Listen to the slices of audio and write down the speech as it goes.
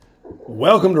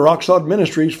Welcome to Rock Solid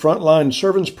Ministries Frontline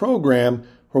Servants Program,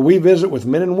 where we visit with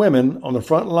men and women on the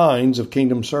front lines of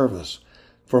kingdom service.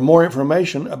 For more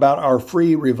information about our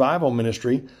free revival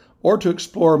ministry, or to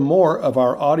explore more of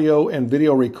our audio and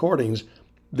video recordings,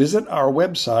 visit our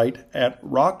website at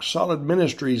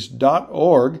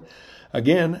rocksolidministries.org.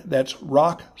 Again, that's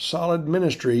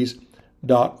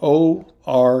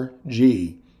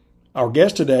rocksolidministries.org. Our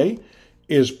guest today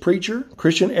is preacher,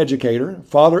 Christian educator,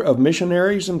 father of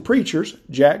missionaries and preachers,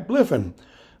 Jack Bliffen.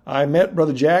 I met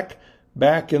Brother Jack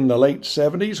back in the late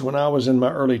 70s when I was in my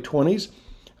early 20s.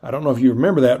 I don't know if you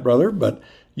remember that, brother, but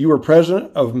you were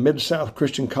president of Mid-South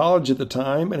Christian College at the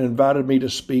time and invited me to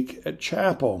speak at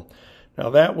chapel. Now,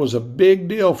 that was a big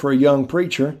deal for a young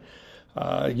preacher.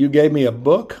 You gave me a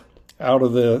book out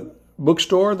of the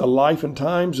bookstore, The Life and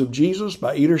Times of Jesus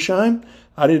by Edersheim.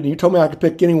 You told me I could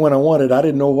pick any one I wanted. I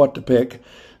didn't know what to pick.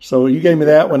 So you gave me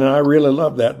that one, and I really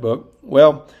loved that book.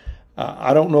 Well,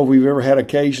 I don't know if we've ever had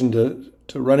occasion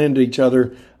to run into each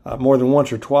other more than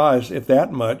once or twice, if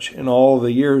that much, in all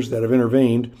the years that have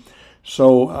intervened.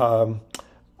 So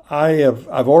I've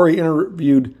already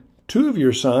interviewed two of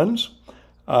your sons,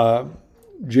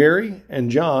 Jerry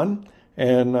and John,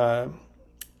 and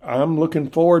I'm looking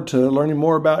forward to learning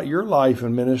more about your life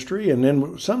and ministry, and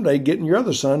then someday getting your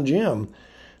other son, Jim.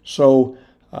 So,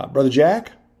 Brother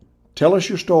Jack, tell us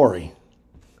your story.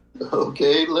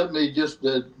 Okay, let me just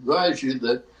advise you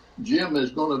that Jim is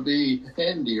going to be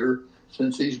handier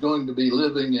since he's going to be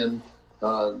living in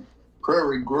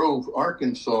Prairie Grove,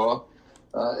 Arkansas,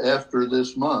 after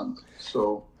this month.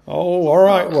 So. Oh, all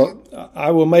right. Well,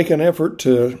 I will make an effort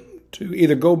to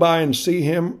either go by and see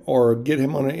him or get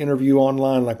him on an interview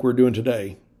online like we're doing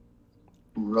today.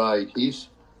 Right. He's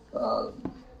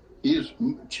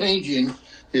changing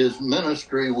his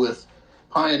ministry with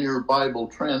Pioneer Bible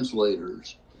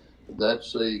Translators.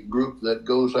 That's a group that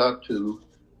goes out to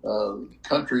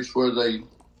countries where the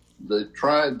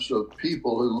tribes of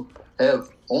people who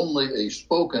have only a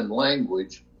spoken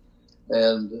language,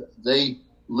 and they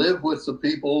live with the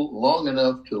people long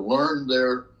enough to learn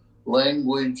their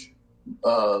language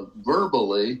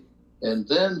verbally, and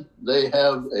then they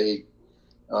have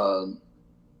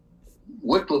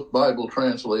Wycliffe Bible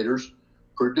Translators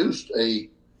produced an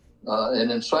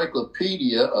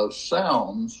encyclopedia of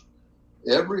sounds,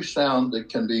 every sound that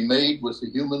can be made with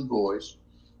the human voice,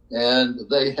 and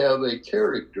they have a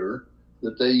character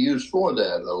that they use for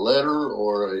that, a letter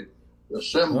or a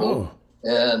symbol,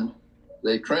 and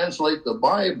they translate the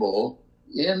Bible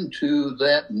into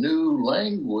that new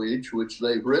language which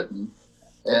they've written,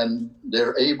 and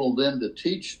they're able then to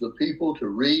teach the people to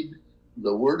read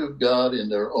the Word of God in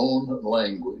their own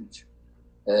language.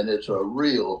 And it's a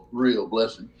real, real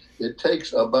blessing. It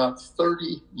takes about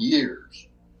 30 years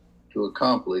to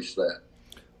accomplish that.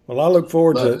 Well, I look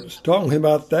forward to talking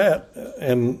about that.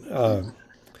 And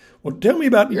well, tell me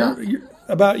about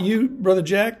about you, Brother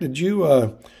Jack. Did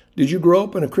you grow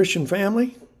up in a Christian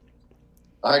family?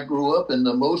 I grew up in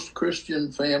the most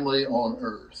Christian family on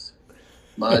earth.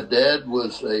 My dad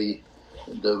was a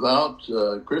devout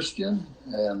Christian,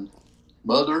 and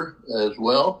mother as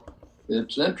well.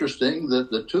 It's interesting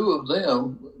that the two of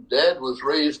them, Dad was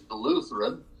raised a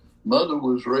Lutheran, mother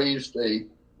was raised a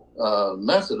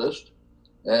Methodist,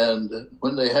 and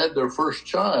when they had their first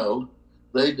child,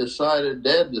 Dad decided,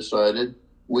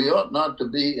 we ought not to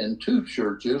be in two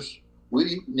churches,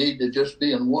 we need to just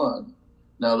be in one.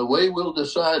 Now, the way we'll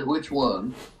decide which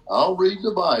one, I'll read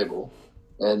the Bible,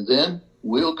 and then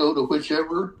we'll go to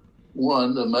whichever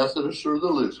one, the Methodist or the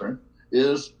Lutheran,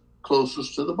 is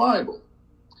closest to the Bible.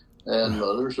 And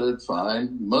Mother said,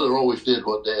 fine. Mother always did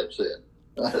what Dad said.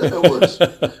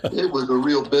 It was a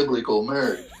real biblical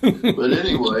marriage. But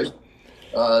anyway,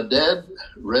 Dad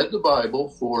read the Bible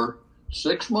for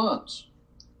 6 months.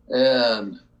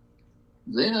 And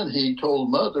then he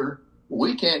told Mother,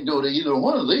 we can't go to either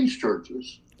one of these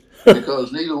churches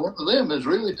because neither one of them is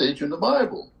really teaching the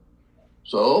Bible.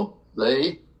 So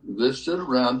they visited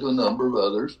around to a number of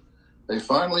others. They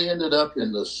finally ended up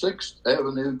in the 6th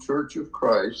Avenue Church of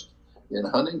Christ in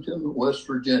Huntington, West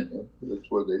Virginia. That's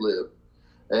where they live.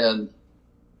 And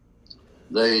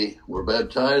they were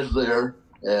baptized there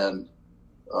and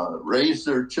raised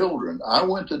their children. I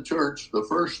went to church the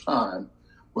first time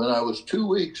when I was 2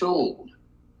 weeks old.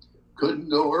 Couldn't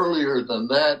go earlier than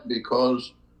that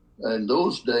because in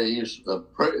those days, a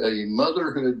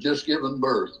mother who had just given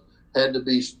birth had to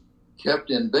be kept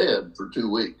in bed for 2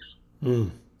 weeks.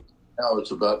 Mm. Now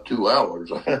it's about 2 hours.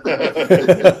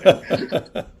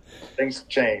 Things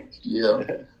changed.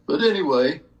 Yeah. But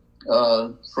anyway,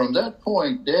 from that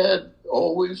point, Dad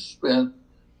always spent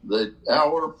the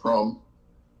hour from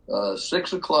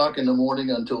 6 o'clock in the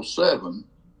morning until 7,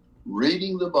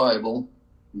 reading the Bible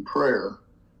and prayer.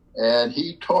 And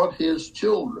he taught his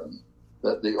children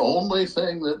that the only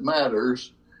thing that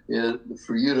matters is,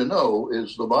 for you to know,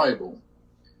 is the Bible.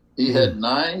 He had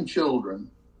 9 children.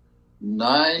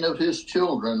 9 of his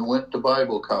children went to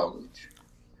Bible college.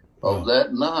 Of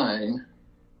that 9,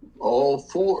 all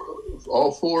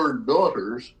four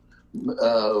daughters,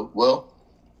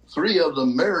 3 of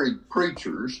them married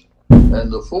preachers,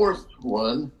 and the 4th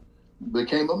one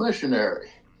became a missionary.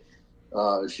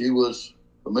 She was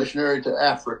a missionary to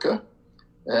Africa,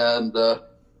 and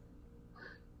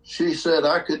she said,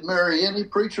 I could marry any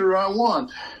preacher I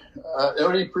want,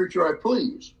 any preacher I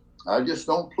please. I just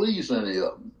don't please any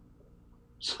of them.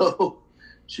 So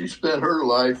she spent her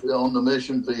life on the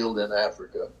mission field in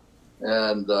Africa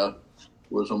and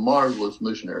was a marvelous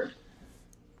missionary.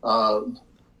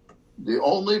 The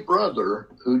only brother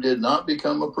who did not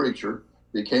become a preacher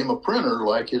became a printer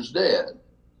like his dad.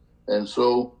 And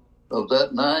so of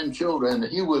that 9 children,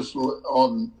 he was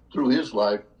through his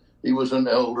life, he was an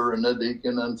elder and a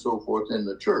deacon and so forth in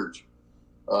the church,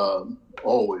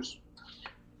 always.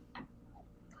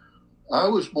 I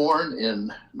was born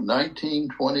in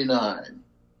 1929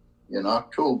 in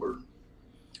October.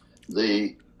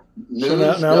 The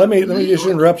news now let me just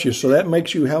interrupt you. So that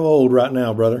makes you how old right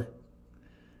now, brother?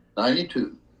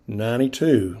 92.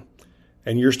 92.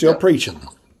 And you're still preaching?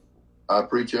 I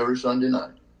preach every Sunday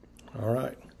night. All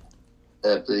right.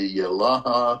 At the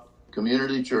Yalaha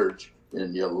Community Church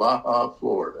in Yalaha,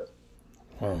 Florida.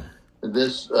 Wow.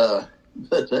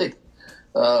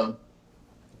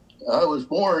 I was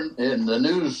born, and the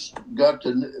news got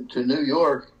to New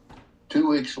York 2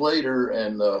 weeks later,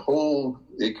 and the whole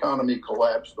economy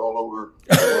collapsed all over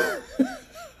the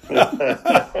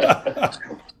world.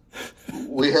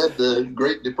 We had the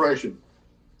Great Depression.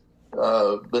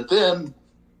 But then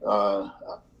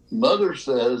Mother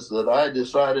says that I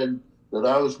decided that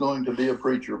I was going to be a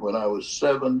preacher when I was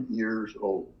 7 years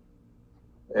old.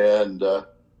 And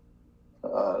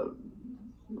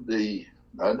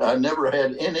I never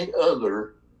had any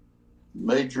other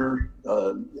major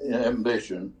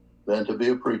ambition than to be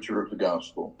a preacher of the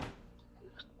gospel.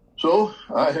 So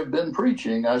I have been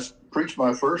preaching. I preached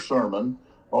my first sermon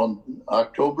on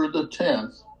October the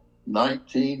 10th,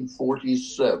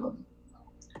 1947.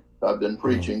 I've been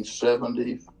preaching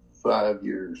 75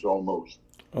 years almost.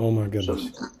 Oh my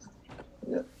goodness.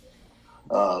 Yeah.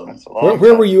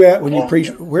 Where were you at when you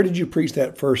preached? Where did you preach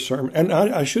that first sermon? And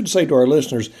I should say to our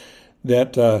listeners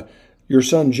that your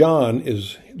son John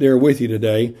is there with you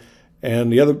today,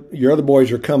 and your other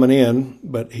boys are coming in,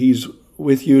 but he's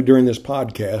with you during this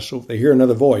podcast. So if they hear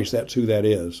another voice, that's who that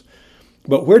is.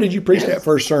 But where did you preach that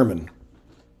first sermon?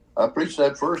 I preached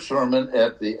that first sermon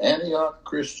at the Antioch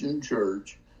Christian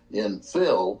Church in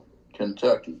Phil,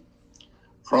 Kentucky.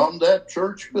 From that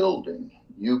church building,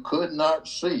 you could not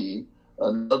see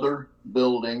another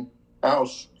building,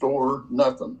 house, store,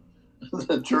 nothing.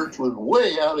 The church was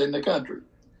way out in the country.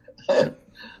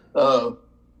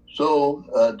 So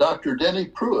Dr. Denny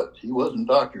Pruitt, he wasn't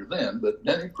doctor then, but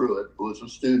Denny Pruitt was a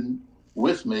student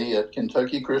with me at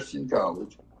Kentucky Christian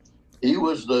College. He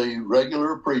was the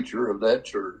regular preacher of that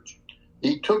church.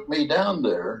 He took me down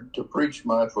there to preach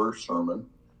my first sermon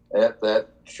at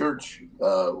that church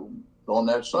on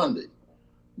that Sunday.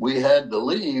 We had to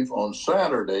leave on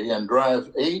Saturday and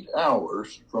drive 8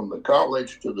 hours from the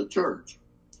college to the church.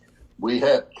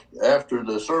 After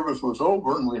the service was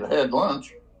over and we'd had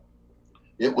lunch,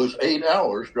 it was 8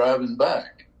 hours driving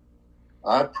back.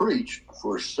 I preached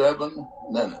for 7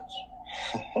 minutes.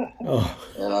 Oh.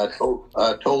 And I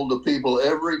told the people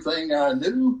everything I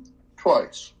knew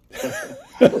twice.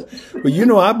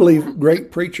 Well, I believe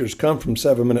great preachers come from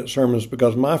 7-minute sermons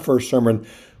because my first sermon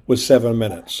was 7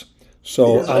 minutes.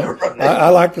 So I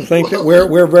like to think that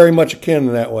we're very much akin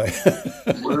in that way.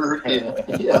 We're akin,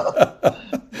 yeah.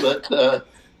 But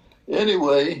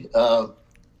anyway,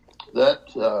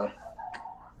 that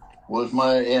was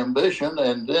my ambition.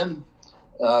 And then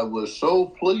I was so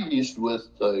pleased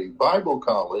with the Bible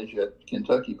college at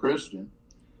Kentucky Christian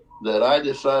that I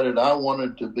decided I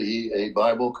wanted to be a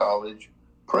Bible college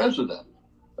president.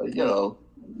 Might as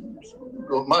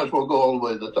well go all the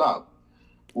way to the top.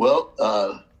 Well,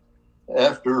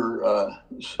 after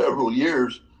several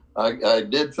years, I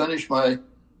did finish my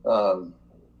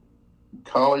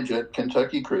college at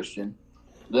Kentucky Christian.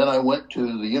 Then I went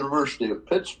to the University of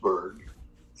Pittsburgh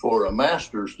for a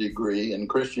master's degree in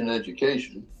Christian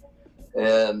education,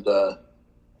 and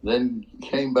then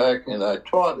came back and I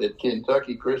taught at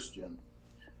Kentucky Christian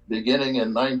beginning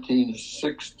in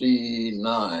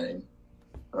 1969,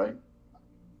 right?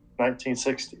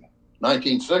 1960.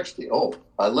 1960. Oh,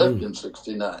 I left in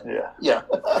 69. Yeah. Yeah.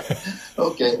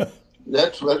 Okay.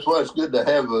 That's why it's good to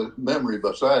have a memory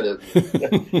beside it.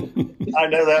 I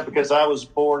know that because I was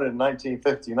born in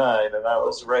 1959 and I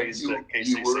was raised at KCC.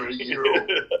 You were a year old.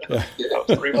 I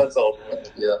was 3 months old.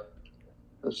 Yeah.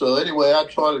 So anyway, I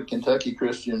taught at Kentucky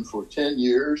Christian for 10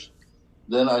 years.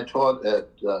 Then I taught at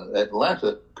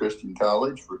Atlanta Christian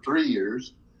College for 3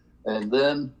 years. And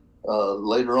then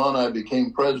later on, I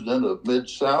became president of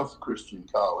Mid-South Christian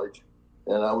College.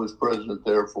 And I was president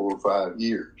there for 5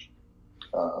 years.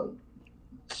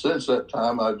 Since that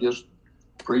time, I've just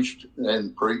preached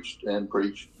and preached and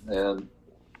preached and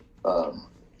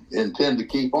intend to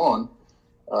keep on.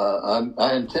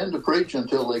 I intend to preach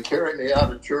until they carry me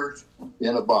out of church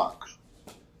in a box.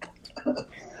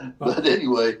 But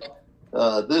anyway,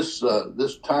 this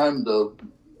time of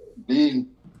being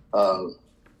a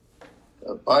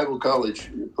Bible college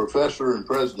professor and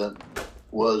president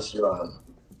was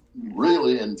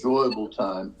really enjoyable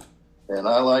time. And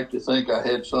I like to think I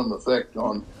had some effect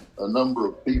on a number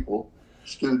of people,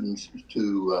 students,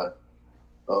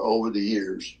 over the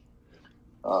years.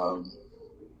 Well,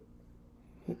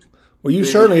 you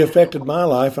certainly affected my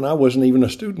life, and I wasn't even a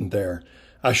student there.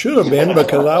 I should have been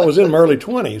because I was in my early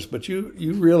 20s, but you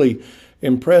really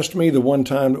impressed me the one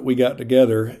time that we got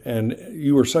together, and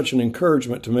you were such an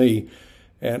encouragement to me,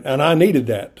 and I needed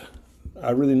that.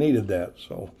 I really needed that.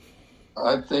 So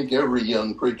I think every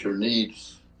young preacher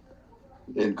needs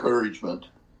encouragement.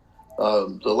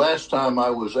 The last time I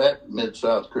was at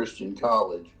Mid-South Christian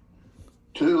College,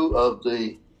 2 of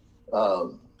the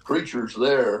preachers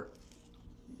there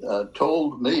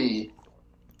told me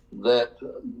that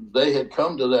they had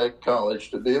come to that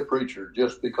college to be a preacher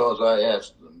just because I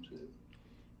asked them to.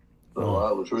 So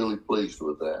I was really pleased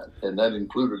with that. And that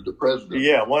included the president.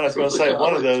 Yeah, I was going to say,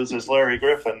 one of those is Larry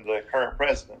Griffin, the current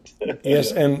president.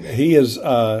 Yes, and he has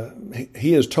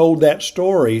told that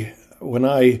story when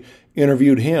I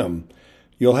interviewed him.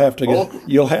 You'll have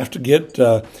to get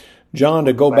John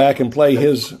to go back and play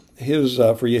his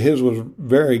for you. His was a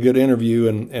very good interview,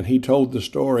 and he told the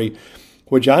story,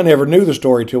 which I never knew the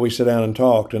story till we sat down and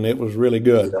talked, and it was really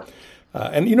good.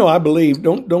 And I believe,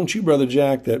 don't you, Brother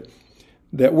Jack, that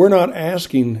we're not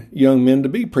asking young men to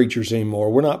be preachers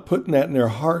anymore. We're not putting that in their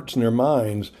hearts and their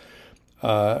minds.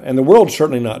 And the world's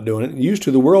certainly not doing it. Used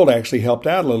to, the world actually helped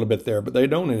out a little bit there, but they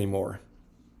don't anymore.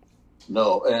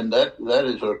 No, and that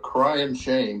is a crying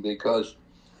shame because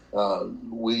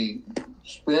we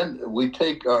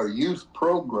take our youth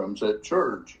programs at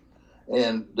church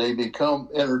and they become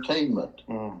entertainment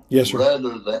Yes, sir.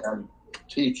 rather than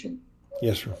teaching.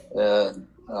 Yes, sir. And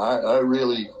I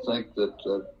really think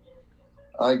that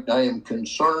I am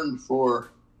concerned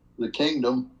for the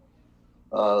kingdom.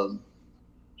 So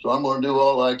I'm going to do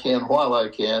all I can while I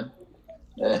can.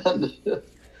 And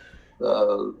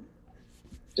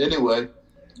anyway,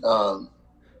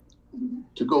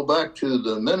 to go back to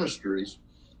the ministries,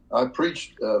 I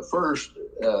preached first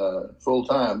full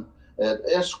time at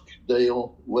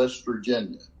Eskdale, West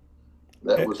Virginia.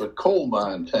 That was a coal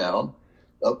mine town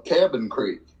up Cabin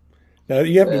Creek. Now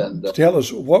you have to tell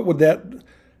us, what would that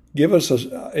give us?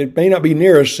 It may not be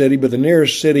nearest city, but the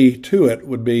nearest city to it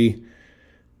would be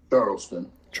Charleston.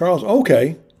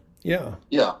 Okay, yeah.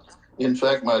 Yeah. In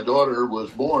fact, my daughter was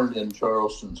born in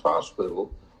Charleston's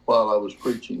hospital while I was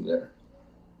preaching there.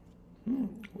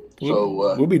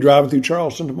 So we'll be driving through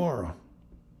Charleston tomorrow.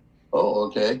 Oh,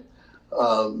 okay.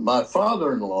 My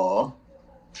father-in-law,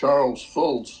 Charles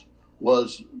Fultz,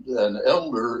 was an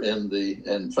elder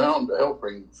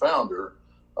helping founder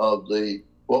of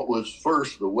what was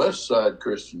first the West Side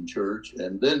Christian Church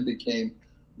and then became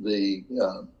the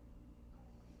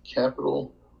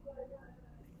Capital.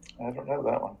 I don't know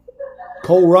that one.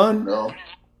 Coal Run? No.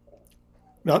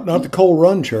 Not the Coal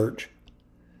Run Church.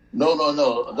 No.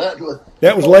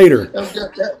 That was later.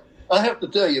 I have to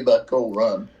tell you about Coal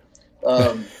Run.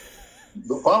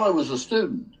 But while I was a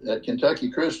student at Kentucky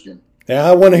Christian.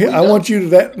 Now I want you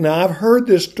to Now I've heard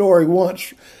this story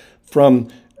once from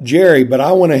Jerry, but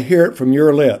I want to hear it from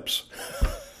your lips.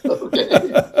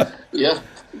 Okay. Yeah.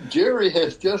 Jerry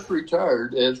has just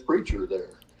retired as preacher there.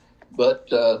 But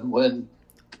when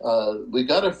we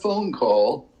got a phone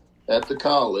call at the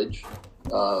college,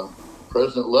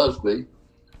 President Lusby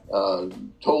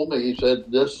told me, he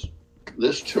said,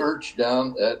 this church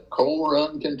down at Coal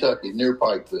Run, Kentucky, near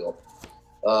Pikeville,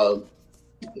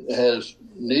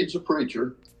 needs a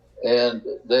preacher, and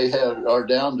they are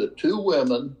down to 2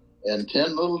 women and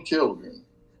 10 little children,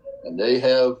 and they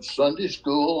have Sunday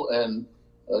school and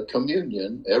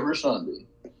communion every Sunday,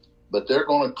 but they're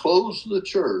going to close the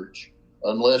church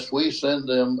unless we send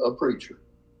them a preacher.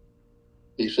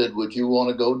 he said, "Would you want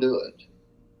to go do it?"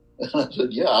 And I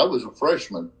said, "Yeah." I was a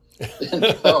freshman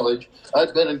in college.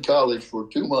 I'd been in college for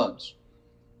 2 months.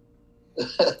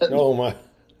 Oh my!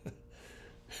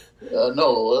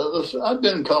 No, I'd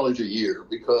been in college a year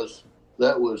because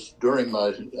that was during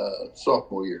my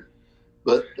sophomore year.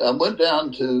 But I went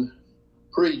down to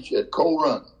preach at Coal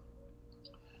Run.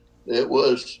 It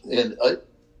was in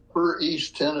Upper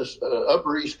East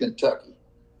Kentucky,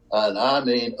 and I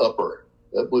mean upper.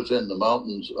 It was in the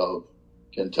mountains of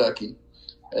Kentucky,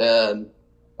 and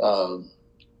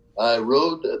I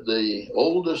rode the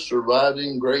oldest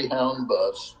surviving Greyhound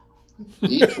bus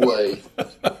each way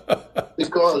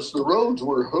because the roads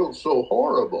were so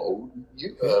horrible.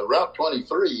 Route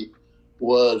 23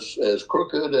 was as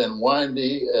crooked and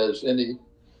windy as any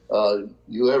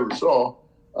you ever saw.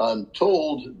 I'm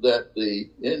told that the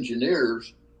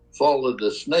engineers followed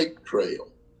the snake trail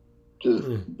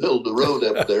to build the road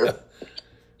up there.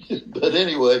 But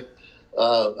anyway,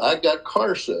 I got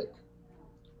car sick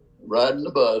riding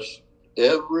the bus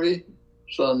every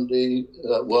Sunday.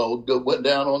 Went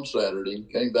down on Saturday,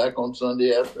 came back on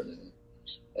Sunday afternoon,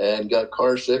 and got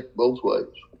car sick both ways.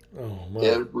 Oh my!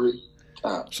 Every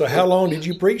time. So how long did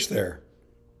you preach there?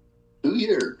 2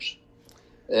 years.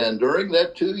 And during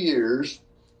that 2 years,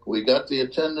 we got the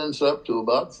attendance up to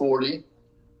about 40.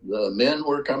 The men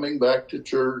were coming back to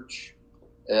church,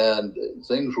 and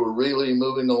things were really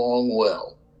moving along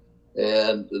well.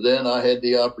 And then I had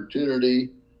the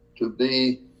opportunity to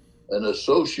be an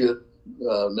associate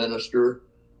minister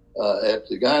at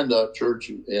the Gyndock Church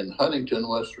in Huntington,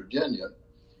 West Virginia.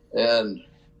 And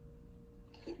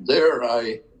there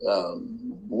I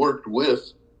worked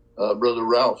with Brother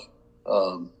Ralph,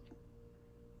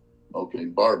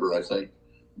 Barber, I think.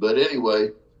 But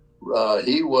anyway,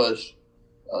 he was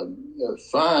a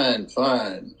fine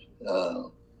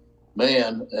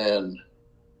man, and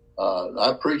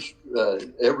I preached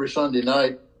every Sunday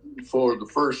night for the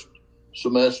first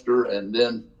semester, and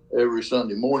then every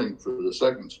Sunday morning for the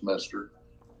second semester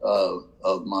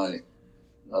of my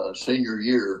senior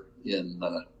year in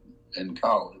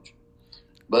college.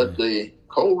 But the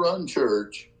Coal Run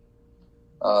Church,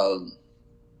 as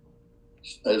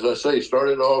I say,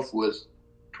 started off with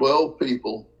 12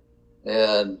 people,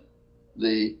 and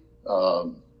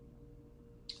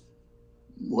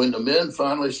when the men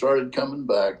finally started coming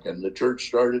back and the church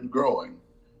started growing,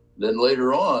 then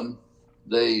later on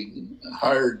they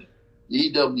hired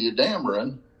E.W.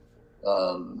 Dameron,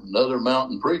 another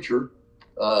mountain preacher,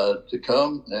 to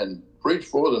come and preach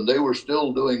for them. They were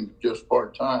still doing just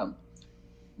part-time.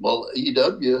 Well,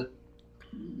 E.W.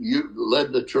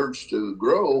 led the church to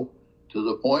grow to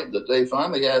the point that they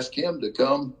finally asked him to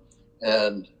come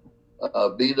and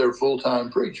be their full-time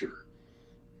preacher.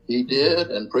 He did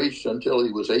and preached until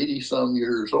he was 80-some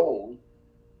years old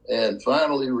and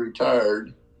finally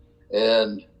retired.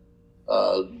 And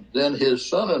then his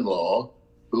son-in-law,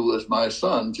 who was my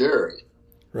son, Jerry,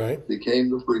 right, became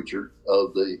the preacher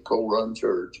of the Coal Run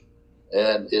Church.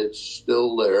 And it's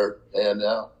still there. And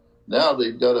now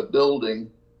they've got a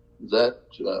building that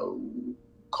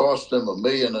cost them $1.5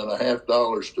 million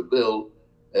to build,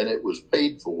 and it was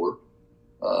paid for.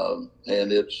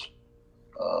 And it's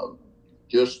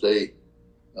just a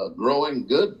growing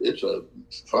good. It's a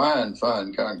fine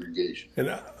congregation. And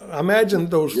I imagine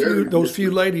those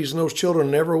few ladies and those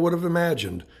children never would have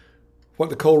imagined what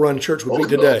the Coal Run Church would be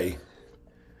today.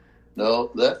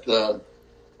 No, that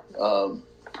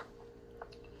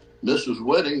Mrs.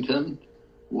 Weddington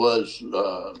was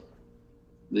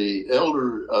the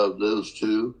elder of those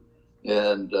two,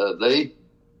 and they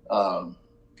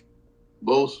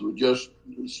both just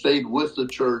stayed with the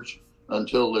church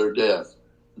until their death.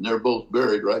 And they're both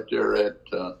buried right there at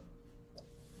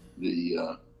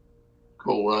the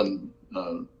Coal Run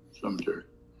Cemetery.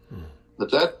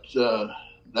 But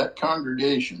that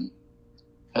congregation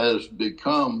has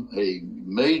become a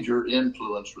major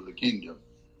influence for the kingdom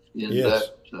in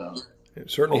that it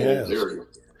certainly has. Area.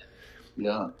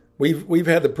 Yeah. We've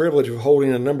had the privilege of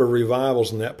holding a number of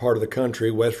revivals in that part of the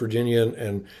country, West Virginia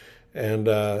and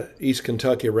East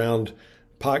Kentucky around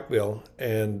Pikeville,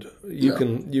 and you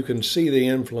can see the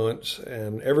influence,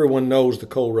 and everyone knows the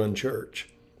Coal Run Church.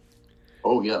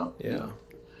 Oh yeah.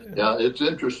 It's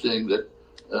interesting that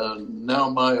now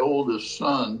my oldest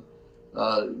son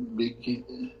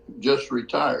just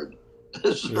retired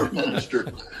as a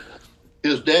minister.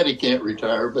 His daddy can't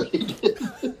retire, but he did.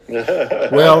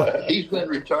 Well, he's been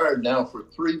retired now for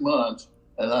 3 months,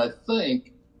 and I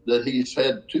think that he's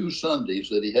had 2 Sundays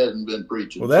that he hasn't been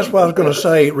preaching. Well, that's what I was going to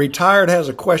say. Retired has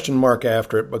a question mark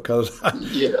after it because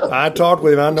I talked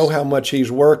with him. I know how much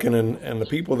he's working, and the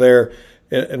people there,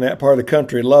 in that part of the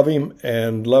country love him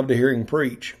and love to hear him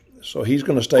preach. So he's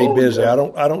going to stay busy. Yeah.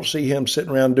 I don't see him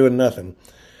sitting around doing nothing.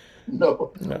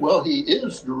 No. Well, he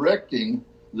is directing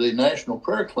the National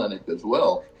Prayer Clinic as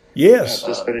well. Yes.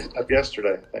 Just finished up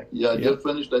yesterday, I think. Yeah, I just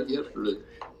finished that yesterday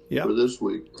for this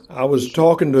week. I was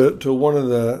talking to one of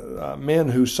the men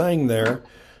who sang there,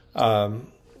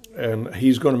 and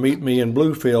he's going to meet me in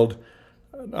Bluefield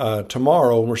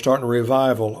tomorrow. And we're starting a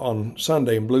revival on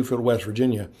Sunday in Bluefield, West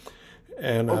Virginia.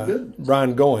 And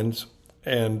Brian Goins.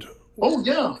 And oh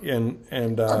yeah,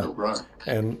 and I know Brian.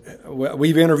 And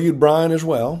we've interviewed Brian as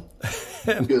well,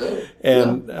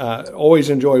 and always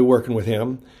enjoy working with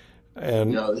him.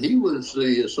 And he was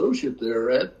the associate there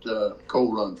at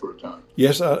Coal Run for a time.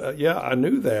 Yes, I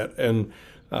knew that, and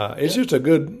it's just a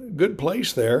good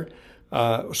place there.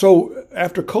 So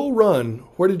after Coal Run,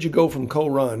 where did you go from Coal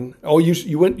Run? Oh,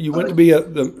 you went to be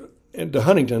to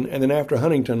Huntington, and then after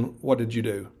Huntington, what did you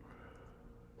do?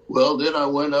 Well, then I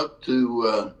went up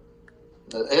to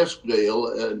Eskdale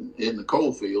in the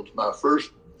coal fields, my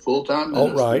first full-time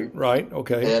ministry. Oh, right,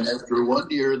 okay. And after 1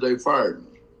 year, they fired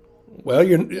me. Well,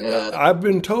 I've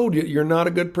been told you're not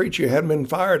a good preacher. You haven't been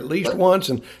fired at least once,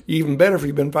 and even better if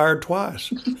you've been fired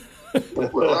twice.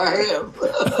 Well, I have.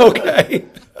 Okay.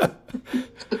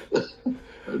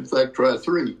 In fact, try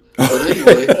 3. But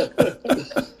anyway,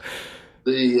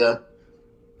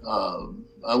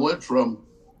 I went from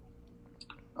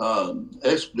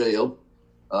Eskdale.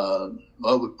 I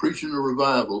was preaching a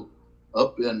revival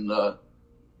up in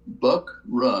Buck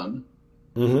Run,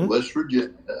 West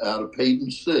Virginia, out of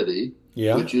Payton City,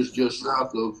 which is just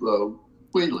south of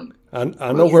Wheeling.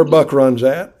 I know where Buck Run's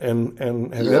at,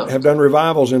 and have done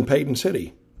revivals in Payton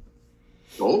City.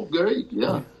 Oh, great,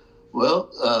 yeah.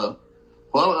 Well,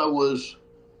 while I was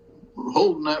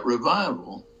holding that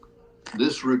revival,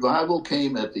 this revival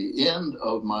came at the end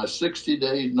of my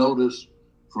 60-day notice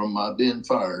from my being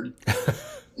fired.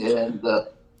 And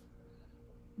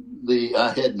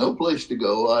I had no place to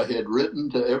go. I had written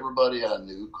to everybody I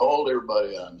knew, called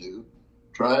everybody I knew,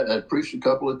 I preached a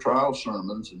couple of trial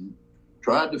sermons and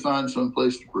tried to find some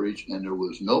place to preach, and there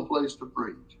was no place to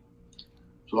preach.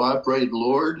 So I prayed,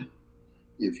 Lord,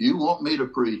 if you want me to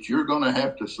preach, you're going to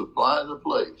have to supply the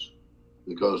place,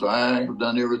 because I have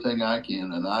done everything I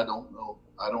can, and I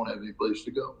don't have any place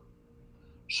to go.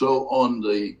 So on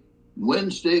the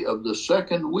Wednesday of the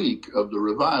second week of the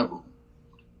revival,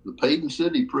 the Payton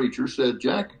City preacher said,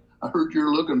 Jack, I heard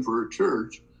you're looking for a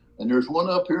church, and there's one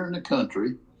up here in the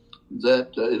country that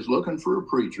is looking for a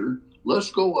preacher.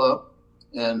 Let's go up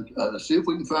and see if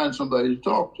we can find somebody to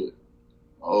talk to.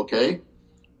 Okay.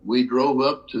 We drove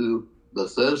up to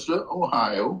Bethesda,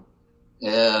 Ohio,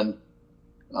 and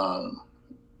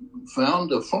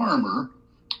found a farmer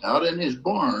out in his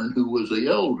barn who was the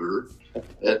elder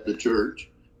at the church.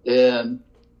 And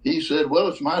he said, well,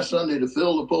 it's my Sunday to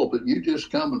fill the pulpit. You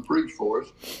just come and preach for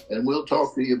us, and we'll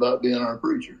talk to you about being our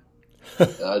preacher.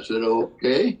 I said,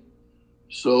 okay.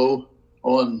 So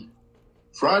on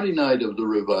Friday night of the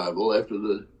revival, after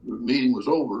the meeting was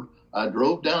over, I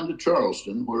drove down to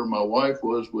Charleston, where my wife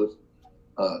was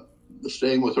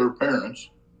staying with her parents.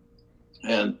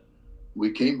 And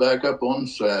we came back up on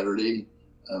Saturday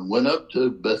and went up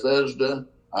to Bethesda.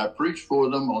 I preached for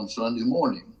them on Sunday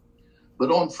morning.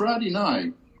 But on Friday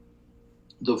night,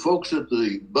 the folks at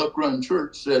the Buck Run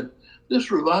Church said, this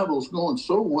revival's going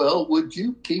so well, would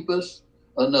you keep us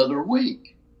another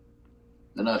week?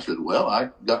 And I said, well, I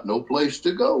got no place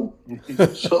to go.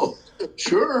 So,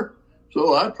 sure.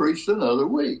 So I preached another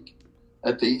week.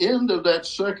 At the end of that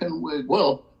second week,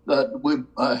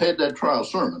 I had that trial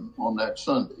sermon on that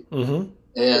Sunday. Mm-hmm.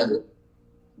 And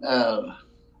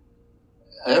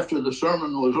after the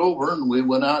sermon was over and we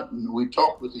went out and we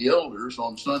talked with the elders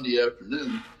on Sunday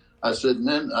afternoon, I said,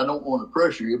 men, I don't want to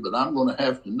pressure you, but I'm going to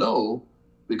have to know,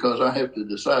 because I have to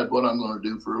decide what I'm going to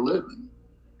do for a living.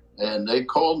 And they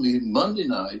called me Monday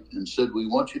night and said, we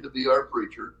want you to be our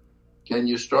preacher. Can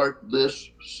you start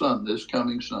this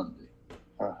coming Sunday?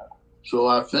 Uh-huh. So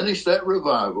I finished that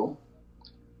revival.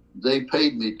 They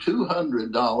paid me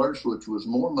 $200, which was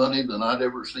more money than I'd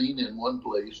ever seen in one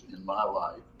place in my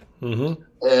life. Mm-hmm.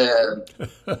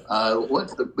 And I went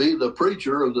to be the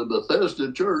preacher of the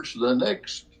Bethesda church the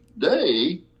next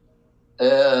day,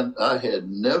 and I had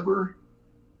never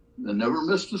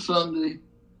missed a Sunday,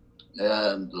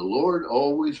 and the Lord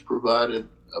always provided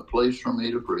a place for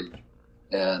me to preach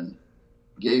and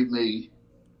gave me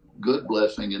good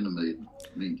blessing in the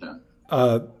meantime.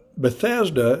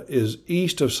 Bethesda is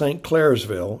east of St.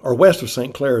 Clairsville, or west of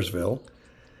St. Clairsville.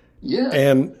 Yeah.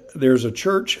 And there's a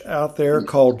church out there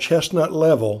called Chestnut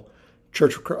Level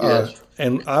Church. Yes.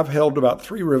 And I've held about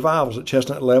 3 revivals at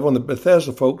Chestnut Level, and the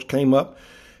Bethesda folks came up,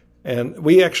 and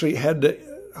we actually had to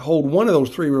hold one of those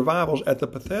 3 revivals at the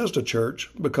Bethesda church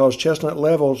because Chestnut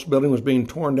Level's building was being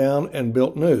torn down and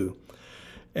built new.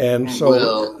 And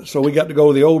so we got to go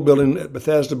to the old building at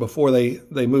Bethesda before they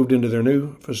moved into their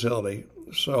new facility.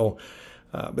 So,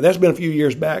 but that's been a few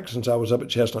years back since I was up at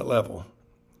Chestnut Level.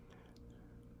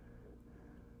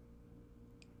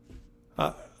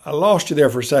 I lost you there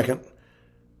for a second.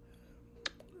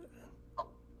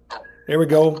 There we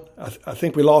go. I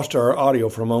think we lost our audio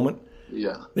for a moment.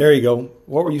 Yeah. There you go.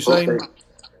 What were you saying? Okay.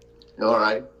 All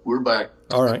right. We're back.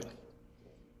 All right.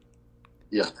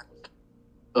 Yeah.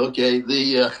 Okay.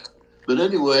 But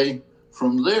anyway,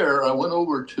 from there, I went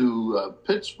over to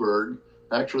Pittsburgh,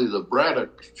 actually the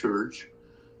Braddock Church,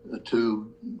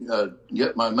 to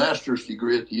get my master's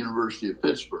degree at the University of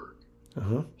Pittsburgh.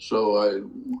 Uh-huh. So I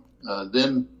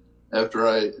then, after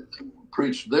I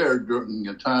preached there during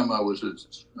the time I was a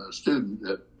student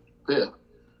at Pitt,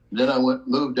 then I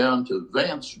moved down to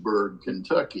Vanceburg,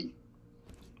 Kentucky.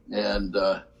 And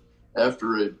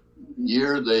after a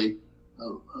year, they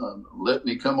let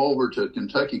me come over to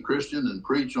Kentucky Christian and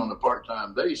preach on a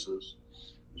part-time basis.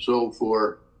 So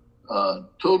for a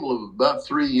total of about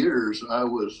 3 years, I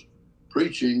was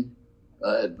preaching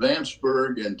at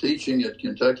Vanceburg and teaching at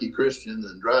Kentucky Christian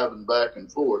and driving back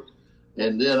and forth.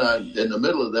 And then in the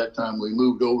middle of that time, we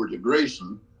moved over to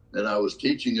Grayson, and I was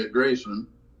teaching at Grayson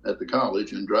at the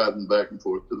college and driving back and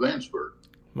forth to Vanceburg.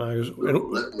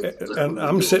 And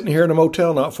I'm sitting here in a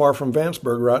motel not far from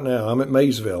Vanceburg right now. I'm at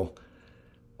Maysville.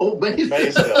 Oh,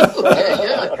 Maysville.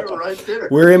 Yeah, you're right there.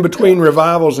 We're in between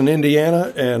revivals in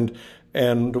Indiana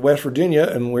and West Virginia,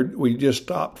 and we just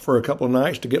stopped for a couple of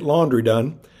nights to get laundry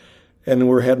done, and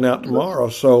we're heading out tomorrow.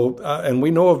 So, and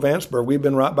we know of Vanceburg. We've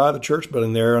been right by the church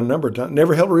building there a number of times.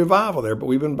 Never held a revival there, but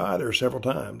we've been by there several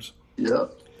times. Yeah.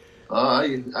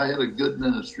 I had a good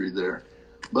ministry there.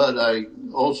 But I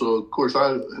also, of course,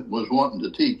 I was wanting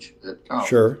to teach at college.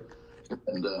 Sure.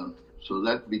 And so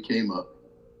that became a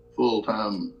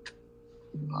full-time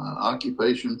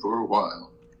occupation for a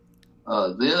while.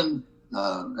 Then,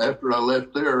 after I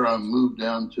left there, I moved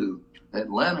down to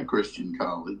Atlanta Christian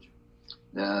College,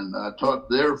 and I taught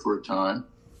there for a time.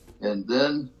 And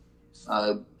then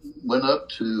I went up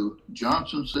to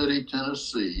Johnson City,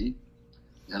 Tennessee,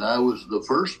 and I was the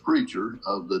first preacher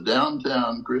of the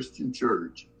Downtown Christian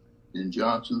Church in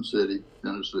Johnson City,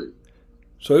 Tennessee.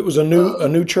 So it was a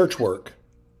new church work.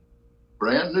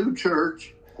 Brand new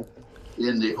church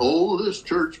in the oldest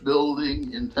church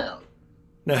building in town.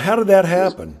 Now, how did that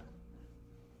happen?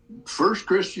 First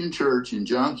Christian church in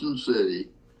Johnson City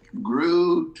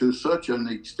grew to such an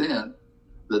extent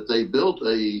that they built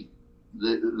they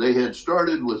had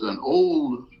started with an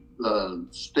old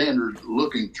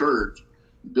standard-looking church,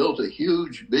 built a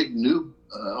huge, big new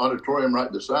auditorium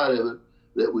right beside of it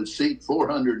that would seat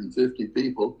 450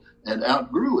 people, and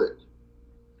outgrew it.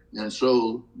 And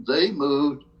so they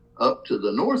moved up to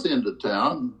the north end of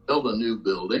town, built a new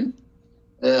building,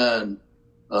 and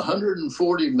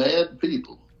 140 mad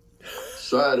people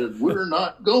decided, we're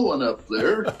not going up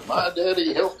there. My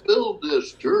daddy helped build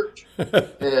this church.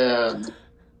 And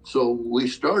so we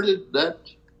started that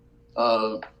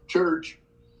church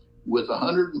with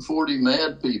 140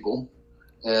 mad people,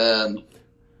 and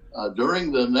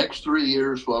during the next 3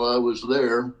 years while I was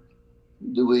there,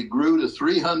 we grew to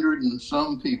 300 and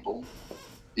some people.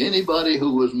 Anybody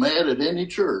who was mad at any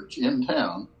church in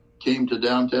town came to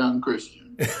Downtown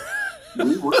Christian.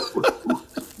 We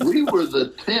were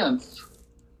the 10th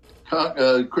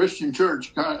Christian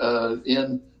church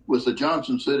with the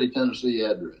Johnson City, Tennessee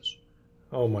address.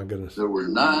 Oh my goodness! There were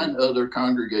 9 other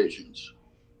congregations.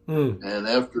 And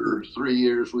after 3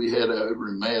 years, we had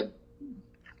every mad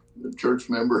church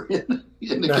member in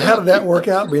the Now, county. how did that work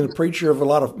out, being a preacher of a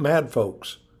lot of mad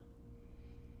folks?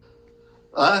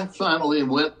 I finally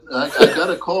went, I got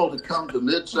a call to come to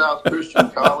Mid-South Christian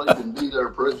College and be their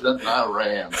president, and I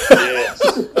ran. Yes.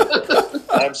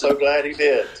 I'm so glad he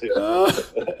did, too.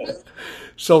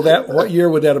 So what year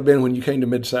would that have been when you came to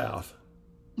Mid-South?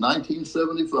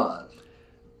 1975.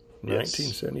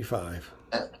 1975.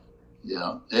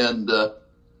 Yeah, and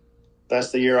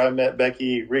that's the year I met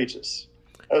Becky Regis.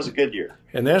 That was a good year.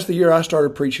 And that's the year I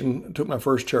started preaching, took my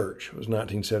first church. It was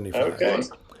 1975. Okay.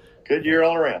 Good year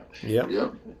all around. Yep.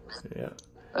 Yeah.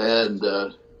 And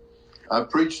I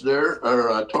preached there,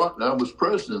 or I taught, I was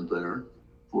president there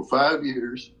for 5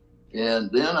 years. And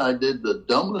then I did the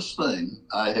dumbest thing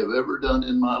I have ever done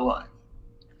in my life.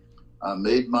 I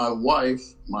made my wife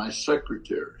my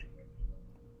secretary.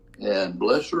 And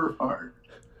bless her heart,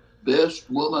 best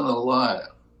woman alive.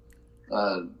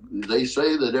 They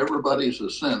say that everybody's a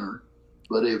sinner,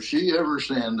 but if she ever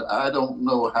sinned, I don't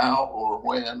know how or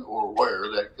when or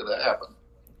where that could have happened.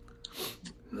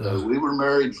 We were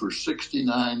married for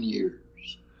 69 years.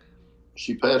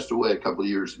 She passed away a couple of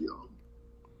years ago.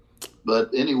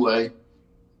 But anyway,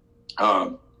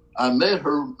 I made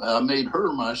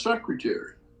her my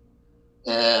secretary,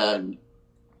 and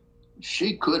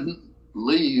she couldn't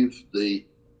leave the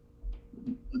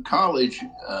college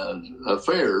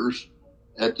affairs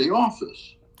at the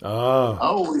office. Ah. I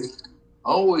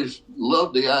always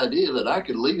loved the idea that I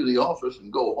could leave the office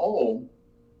and go home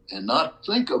and not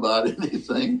think about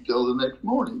anything till the next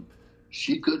morning.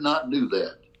 She could not do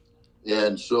that.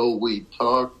 And so we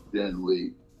talked and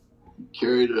we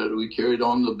carried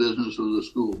on the business of the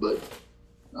school. But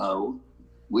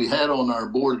we had on our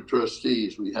board of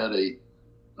trustees, we had a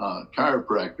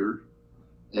chiropractor,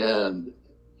 and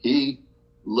he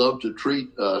loved to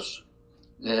treat us,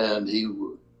 and he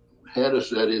had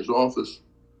us at his office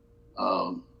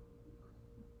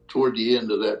toward the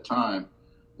end of that time,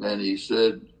 and he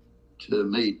said to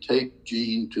me, "Take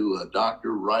Jean to a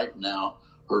doctor right now.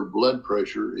 Her blood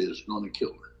pressure is going to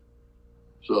kill her."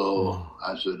 So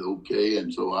I said, okay,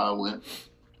 and so I went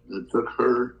and took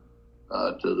her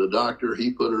to the doctor.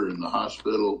 He put her in the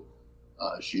hospital.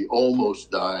 She almost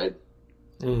died,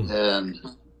 and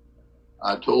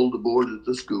I told the board at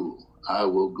the school, I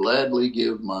will gladly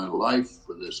give my life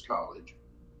for this college,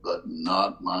 but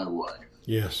not my wife.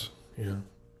 Yes, yeah.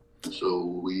 So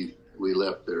we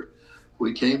left there.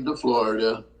 We came to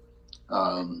Florida.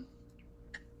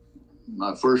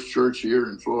 My first church here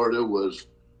in Florida was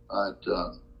at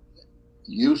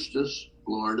Eustis,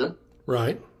 Florida.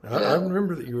 Right. I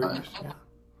remember that you were at Eustis.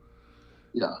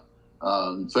 Yeah.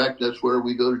 In fact, that's where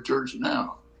we go to church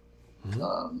now.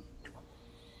 Mm-hmm.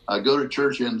 I go to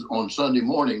church on Sunday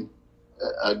morning.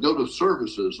 I go to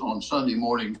services on Sunday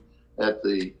morning at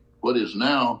what is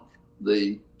now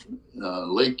the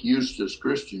Lake Eustis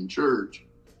Christian Church.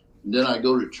 And then I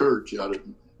go to church out at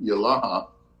Yalaha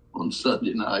on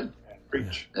Sunday night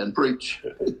and preach.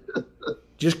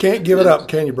 Just can't give it up,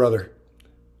 can you, brother?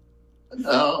 We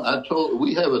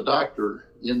have a doctor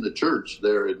in the church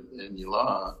there in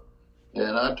Yalaha,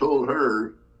 and I told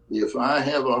her, if I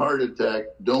have a heart attack,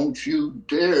 don't you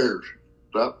dare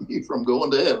stop me from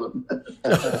going to heaven.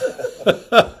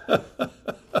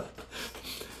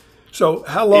 So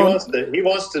how long? He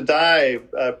wants to die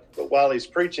while he's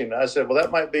preaching. I said, well,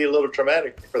 that might be a little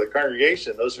traumatic for the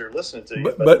congregation, those who are listening to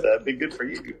you, but that'd be good for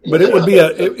you. But it would be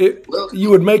you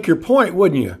would make your point,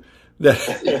 wouldn't you?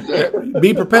 That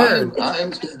be prepared.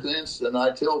 I'm convinced, and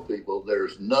I tell people,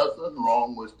 there's nothing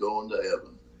wrong with going to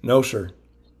heaven. No, sir.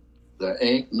 There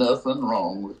ain't nothing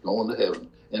wrong with going to heaven.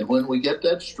 And when we get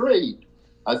that straight,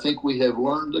 I think we have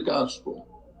learned the gospel.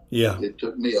 Yeah. It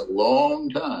took me a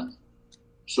long time.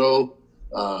 So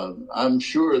I'm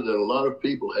sure that a lot of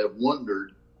people have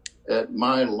wondered at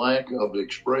my lack of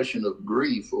expression of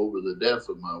grief over the death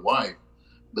of my wife.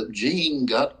 But Jean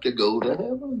got to go to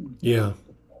heaven. Yeah.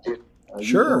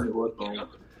 Sure.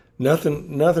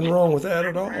 Nothing wrong with that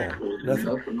at all.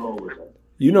 Nothing wrong with that.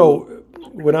 You know,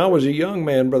 when I was a young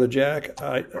man, Brother Jack,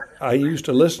 I used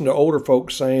to listen to older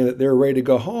folks saying that they're ready to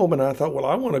go home, and I thought, well,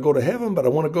 I want to go to heaven, but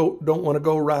don't want to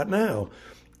go right now.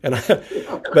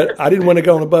 But I didn't want to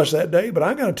go on the bus that day. But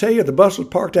I got to tell you, if the bus was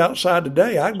parked outside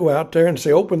today, I'd go out there and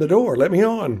say, "Open the door, let me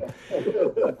on."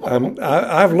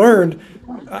 I've learned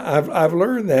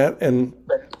that, and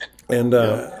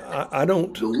I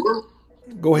don't.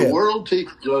 Go ahead. The world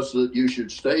teaches us that you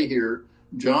should stay here.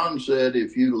 John said,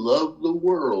 if you love the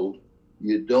world,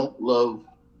 you don't love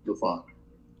the Father.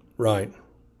 Right.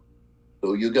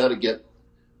 So you got to get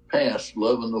past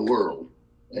loving the world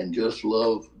and just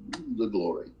love the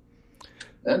glory.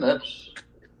 And that's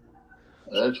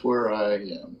where I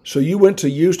am. So you went to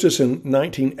Eustis in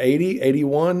 1980,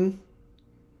 81?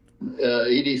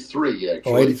 83,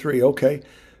 actually. Oh, 83, okay.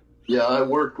 Yeah, I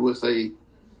worked with a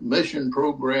mission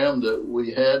program that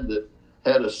we had that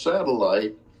had a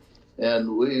satellite,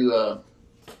 and we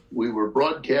were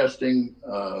broadcasting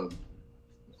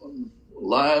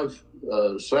live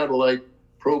satellite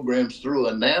programs through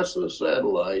a NASA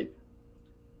satellite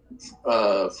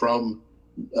from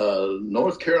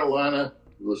North Carolina,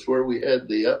 was where we had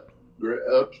the up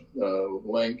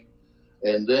link,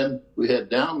 and then we had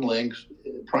downlinks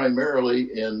primarily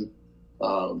in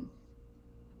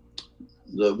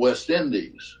the West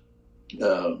Indies,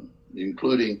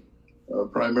 including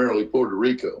primarily Puerto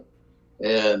Rico.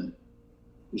 And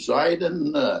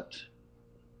Zidon Nutt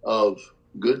of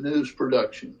Good News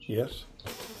Productions. Yes.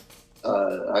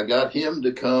 I got him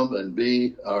to come and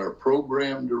be our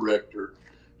program director.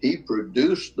 he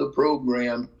produced the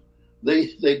program.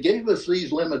 They gave us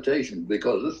these limitations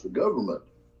because it's the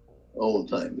government-owned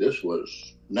thing. This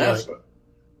was NASA. Right.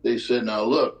 They said, now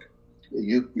look,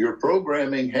 your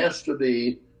programming has to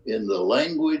be in the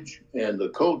language and the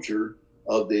culture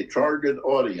of the target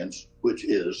audience, which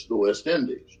is the West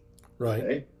Indies. Right.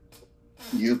 Okay?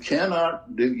 You cannot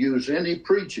use any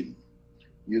preaching.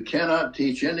 You cannot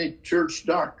teach any church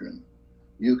doctrine.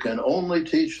 You can only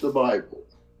teach the Bible.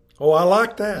 Oh, I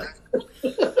like that.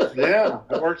 Yeah,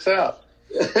 it works out.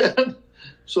 And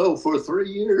so for 3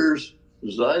 years,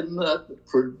 Zidnut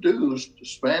produced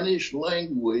Spanish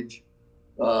language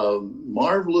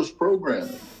marvelous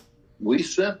programming. We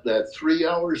sent that 3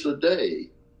 hours a day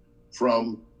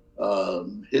from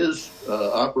his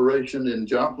operation in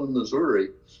Joplin, Missouri,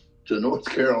 to North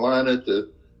Carolina,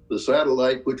 to the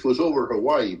satellite, which was over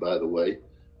Hawaii, by the way,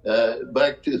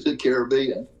 back to the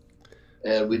Caribbean.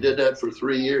 And we did that for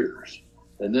 3 years.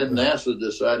 And then NASA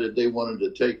decided they wanted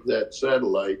to take that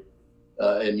satellite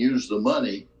and use the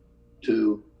money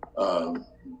to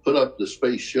put up the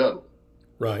space shuttle.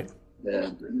 Right.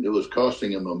 And it was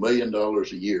costing them $1 million a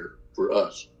year for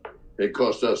us. It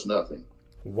cost us nothing.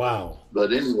 Wow.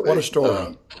 But anyway, what a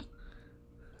story.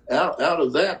 Out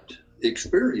of that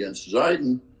experience,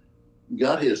 Zidon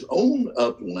got his own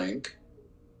uplink.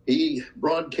 He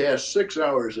broadcasts 6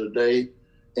 hours a day,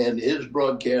 and his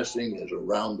broadcasting is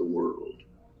around the world.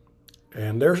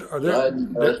 And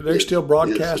they're still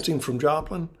broadcasting from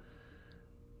Joplin?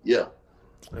 Yeah.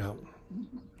 Yeah.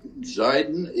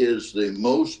 Zidon is the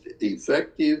most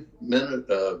effective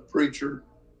preacher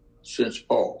since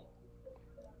Paul.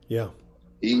 Yeah.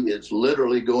 He is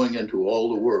literally going into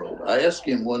all the world. I asked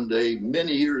him one day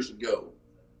many years ago,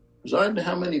 Zidon,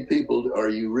 how many people are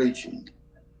you reaching?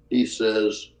 He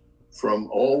says, from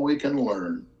all we can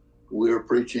learn, we're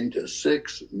preaching to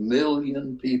 6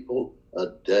 million people a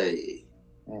day.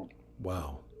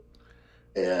 Wow.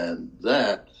 And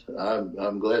that,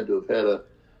 I'm glad to have had a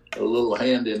little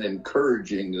hand in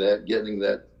encouraging that, getting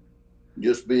that,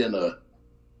 just being a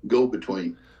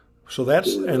go-between. So that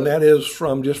is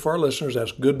from, just for our listeners,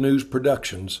 that's Good News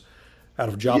Productions out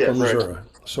of Joplin, yes, Missouri. Right.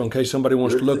 So in case somebody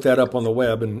wants to look that up on the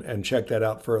web and check that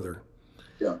out further.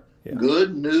 Yeah.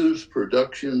 Good News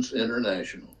Productions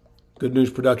International. Good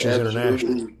News Productions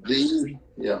International.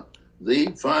 The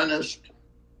finest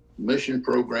mission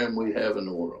program we have in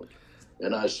the world.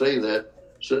 And I say that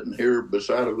sitting here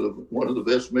beside of one of the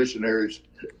best missionaries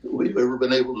we've ever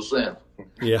been able to send.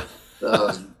 Yeah,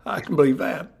 I can believe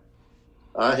that.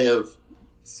 I have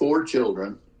 4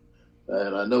 children,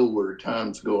 and I know where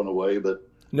time's going away, but...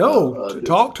 No,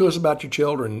 talk to us about your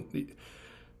children.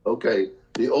 Okay,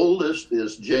 the oldest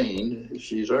is Jane.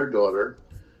 She's our daughter.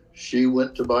 She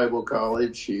went to Bible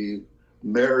college. She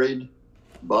married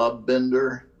Bob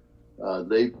Bender.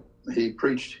 He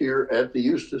preached here at the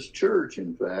Eustis Church,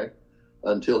 in fact,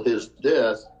 until his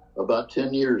death about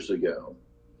 10 years ago.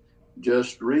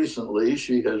 Just recently,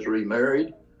 she has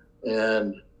remarried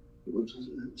and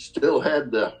still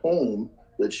had the home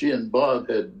that she and Bob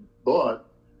had bought,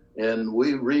 and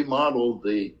we remodeled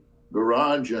the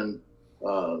garage and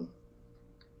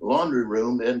laundry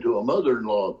room into a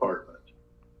mother-in-law apartment.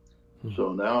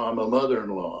 So now I'm a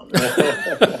mother-in-law.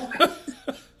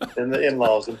 In the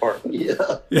in-laws apartment.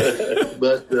 Yeah.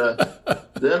 But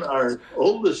then our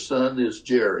oldest son is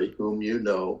Jerry, whom you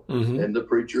know, and the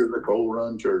preacher of the Coal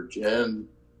Run Church, and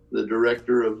the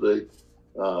director of the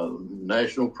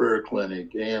National Prayer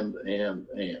Clinic, and.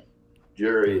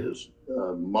 Jerry is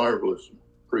a marvelous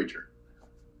preacher.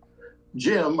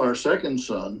 Jim, our second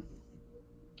son,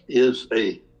 is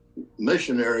a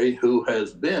missionary who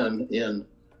has been in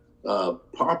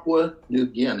Papua New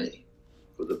Guinea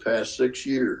for the past 6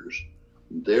 years.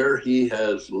 There he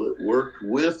has worked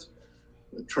with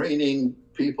training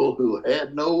people who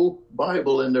had no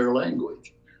Bible in their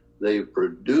language. They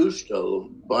produced a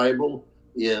Bible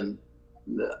in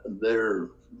their,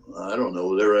 I don't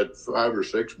know, they're at 5 or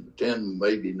 6, 10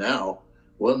 maybe now.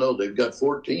 Well, no, they've got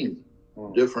 14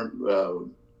 different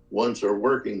ones they're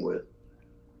working with.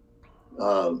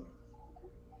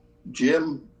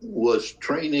 Jim was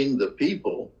training the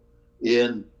people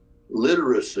in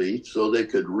literacy so they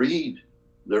could read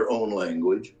their own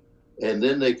language, and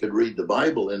then they could read the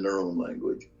Bible in their own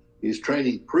language. He's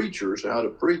training preachers how to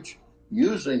preach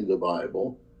using the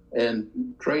Bible, and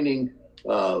training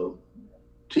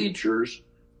teachers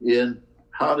in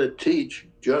how to teach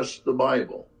just the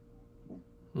Bible.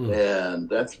 And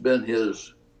that's been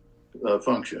his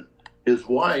function. His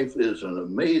wife is an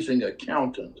amazing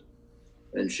accountant,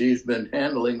 and she's been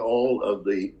handling all of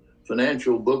the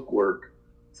financial bookwork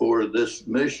for this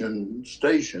mission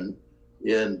station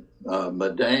in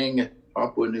Madang,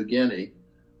 Papua New Guinea,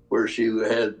 where she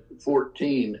had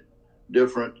 14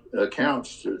 different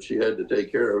accounts that she had to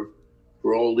take care of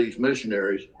for all these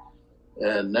missionaries.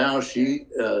 And now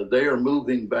they are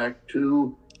moving back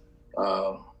to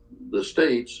the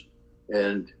States,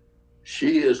 and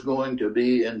she is going to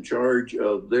be in charge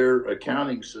of their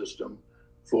accounting system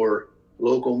for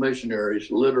local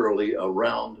missionaries literally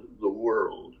around the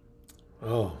world.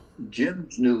 Oh.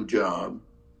 Jim's new job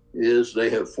is they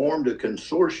have formed a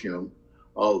consortium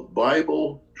of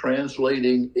Bible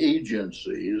translating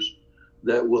agencies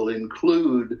that will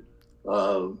include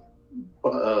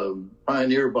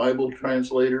Pioneer Bible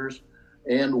translators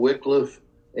and Wycliffe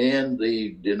and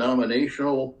the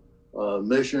denominational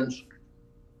missions.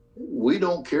 We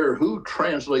don't care who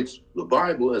translates the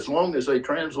Bible as long as they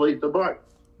translate the Bible.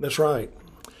 That's right.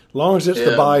 As long as it's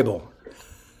the Bible.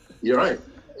 You're right.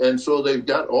 And so they've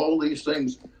got all these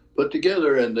things put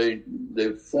together, and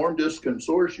they've formed this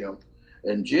consortium.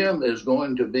 And Jim is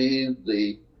going to be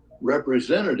the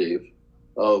representative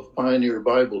of Pioneer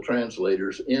Bible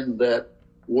translators in that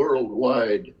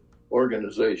worldwide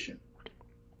organization.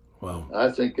 Wow.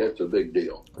 I think that's a big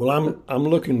deal. Well, I'm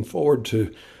looking forward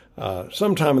to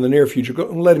sometime in the near future, go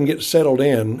and let him get settled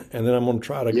in, and then I'm going to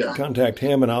try to contact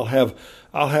him, and I'll have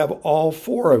all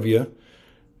four of you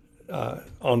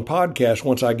on podcast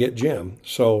once I get Jim.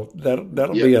 So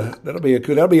that'll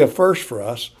be a first for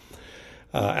us.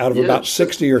 Out of about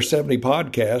 60 or 70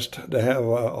 podcasts, to have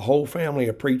a whole family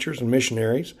of preachers and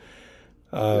missionaries.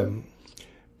 Well,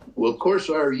 of course,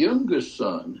 our youngest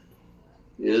son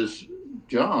is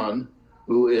John,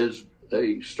 who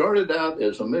started out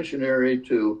as a missionary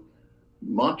to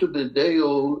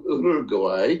Montevideo,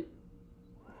 Uruguay.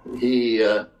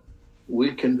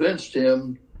 We convinced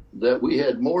him that we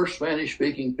had more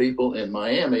Spanish-speaking people in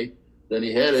Miami than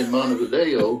he had in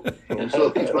Montevideo, and so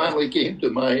he finally came to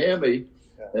Miami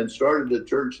and started a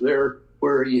church there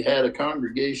where he had a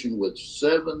congregation with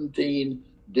 17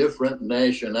 different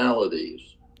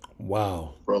nationalities.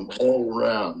 Wow. From all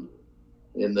around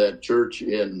in that church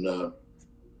in,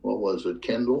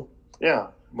 Kendall? Yeah.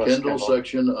 Kendall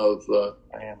section of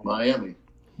Miami.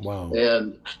 Wow.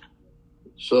 And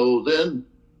so then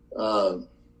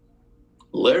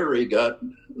Larry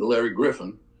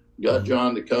Griffin got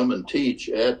John to come and teach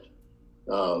at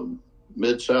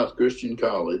Mid-South Christian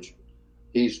College.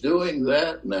 He's doing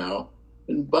that now.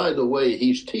 And by the way,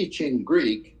 he's teaching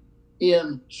Greek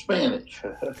in Spanish.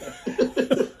 You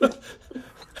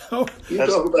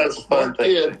talk about a smart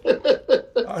kid.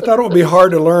 I thought it would be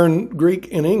hard to learn Greek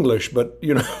in English, but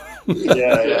Yeah,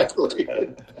 exactly.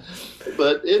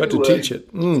 But anyway, to teach it.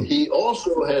 He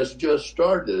also has just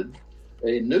started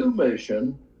a new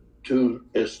mission to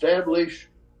establish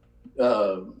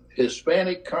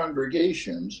Hispanic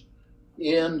congregations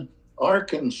in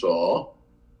Arkansas,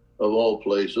 of all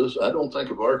places. I don't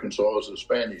think of Arkansas as a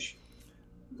Spanish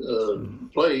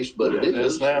place, but it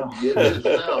is now. It is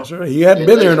now. Sure, he hadn't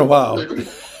been there in a while.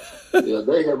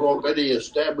 They have already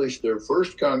established their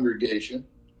first congregation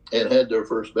and had their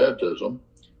first baptism.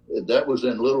 That was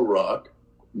in Little Rock.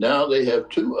 Now they have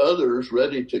two others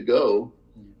ready to go,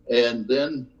 and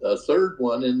then a third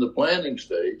one in the planning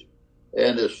stage.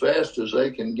 And as fast as they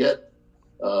can get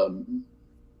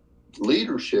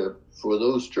leadership for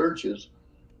those churches,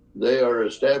 they are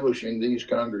establishing these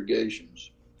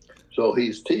congregations. So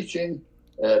he's teaching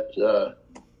at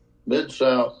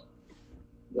Mid-South,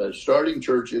 starting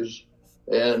churches,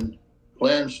 and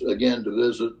plans again to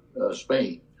visit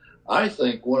Spain. I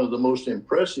think one of the most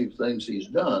impressive things he's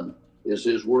done is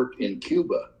his work in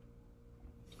Cuba.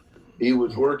 He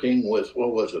was working with,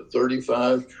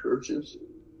 35 churches?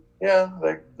 Yeah,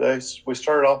 we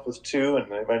started off with 2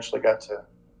 and eventually got to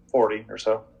 40 or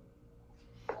so.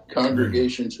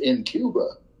 Congregations in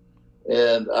Cuba.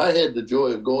 And I had the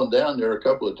joy of going down there a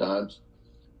couple of times.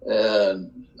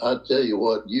 And I tell you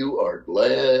what, you are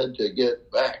glad to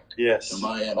get back to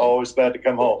Miami. Always glad to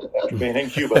come home after being in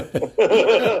Cuba.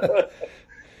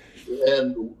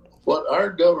 And what our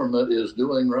government is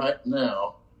doing right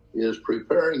now is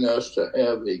preparing us to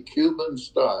have a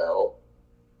Cuban-style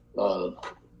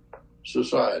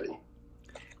society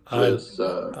with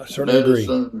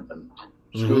medicine and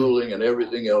schooling and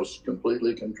everything else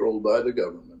completely controlled by the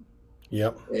government.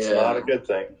 Yep, it's not a good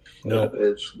thing. No,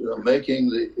 it's making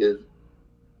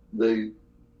the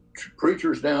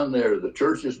preachers down there, the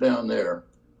churches down there.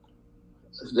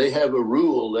 They have a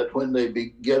rule that when they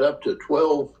get up to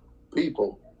 12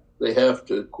 people, they have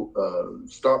to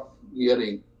stop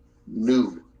getting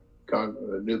new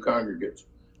congregants.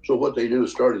 So what they do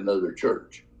is start another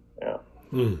church. Yeah.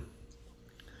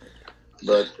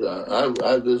 But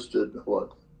I visited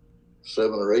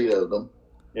 7 or 8 of them.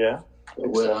 Yeah.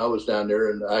 When I was down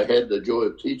there, and I had the joy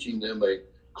of teaching them a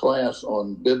class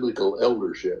on biblical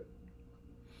eldership.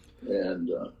 And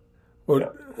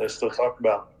they still talk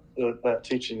about that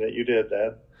teaching that you did,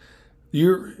 Dad.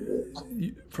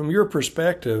 From your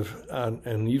perspective,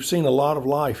 and you've seen a lot of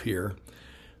life here,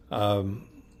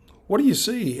 what do you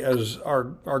see as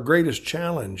our greatest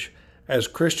challenge as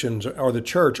Christians or the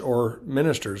church or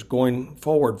ministers going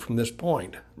forward from this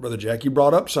point? Brother Jack, you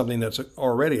brought up something that's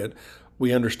already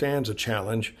we understand is a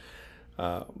challenge.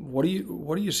 What do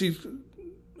you see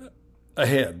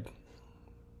ahead?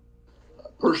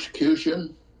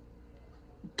 Persecution,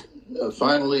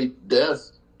 finally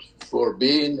death for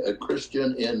being a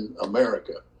Christian in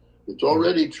America. It's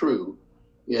already true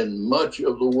in much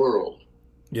of the world.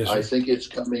 Yes, sir. I think it's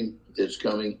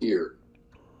coming here.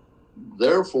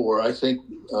 Therefore, I think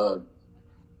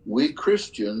we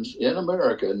Christians in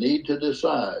America need to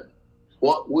decide,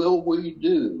 what will we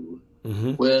do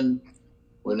when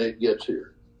it gets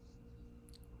here?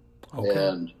 Okay.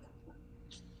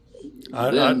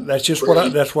 And that's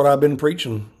what I've been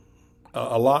preaching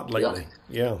a lot lately.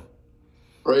 Yeah.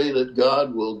 Pray that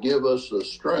God will give us the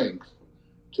strength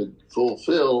to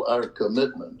fulfill our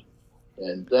commitment.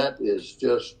 And that is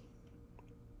just,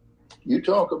 you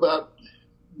talk about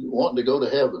wanting to go to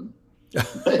heaven.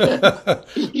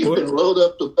 You can load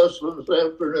up the bus this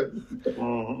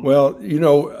afternoon. Well,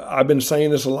 I've been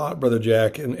saying this a lot, Brother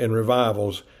Jack, in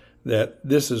revivals, that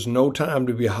this is no time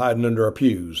to be hiding under our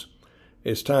pews.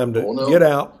 It's time to get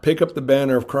out, pick up the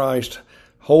banner of Christ,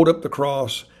 hold up the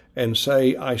cross, and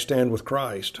say, I stand with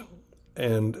Christ.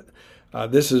 And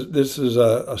this is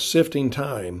a sifting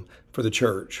time for the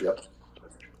church. Yep.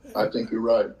 I think you're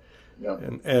right. Yeah.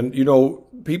 And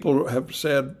people have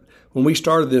said, when we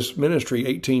started this ministry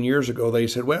 18 years ago, they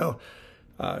said, well,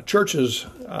 churches,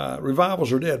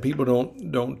 revivals are dead. People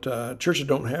churches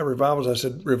don't have revivals. I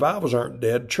said, revivals aren't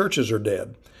dead. Churches are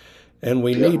dead. And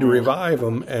we need to revive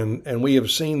them. And we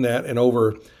have seen that in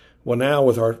now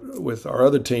with our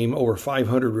other team, over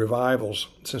 500 revivals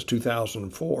since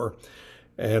 2004.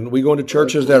 And we go into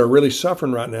churches that are really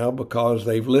suffering right now because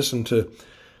they've listened to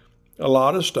a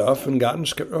lot of stuff and gotten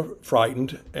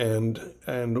frightened. And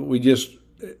we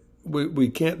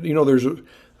can't,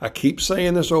 I keep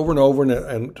saying this over and over,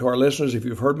 and to our listeners, if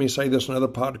you've heard me say this in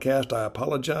another podcast, I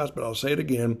apologize, but I'll say it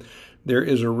again. There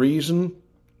is a reason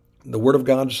the Word of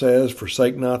God says,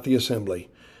 forsake not the assembly.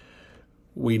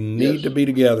 We need to be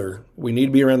together. We need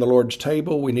to be around the Lord's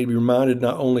table. We need to be reminded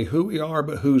not only who we are,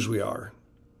 but whose we are.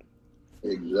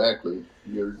 Exactly.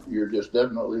 You're just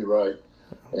definitely right.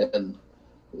 And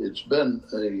it's been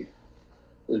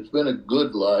a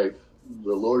good life.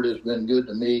 The Lord has been good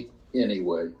to me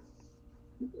anyway.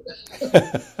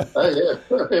 I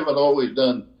haven't always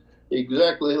done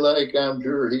exactly like I'm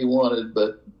sure He wanted,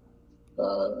 but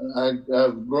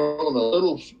I've grown a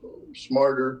little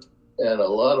smarter and a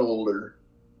lot older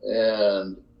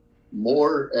and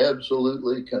more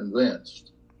absolutely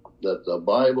convinced that the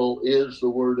Bible is the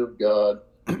Word of God,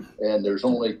 and there's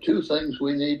only 2 things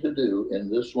we need to do in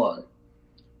this life.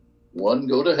 1,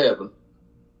 go to heaven.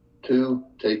 2,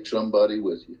 take somebody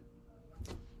with you.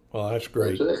 Well, that's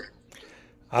great. That's it.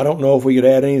 I don't know if we could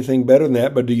add anything better than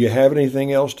that, but do you have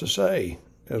anything else to say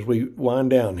as we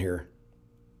wind down here?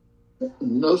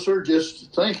 No, sir.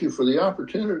 Just thank you for the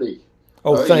opportunity.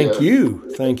 Oh, thank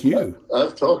you. Thank you.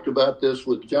 I've talked about this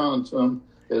with John some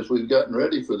as we've gotten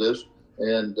ready for this,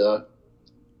 and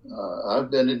I've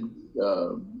been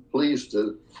pleased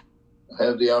to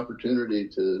have the opportunity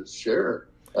to share.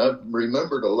 I've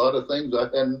remembered a lot of things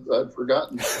I'd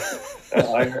forgotten.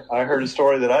 I heard a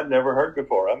story that I'd never heard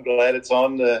before. I'm glad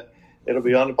it'll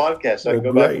be on the podcast. I can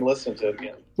go back and listen to it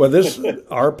again. Well,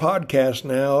 our podcast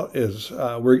now is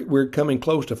we're coming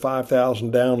close to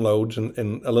 5,000 downloads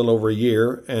in a little over a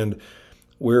year, and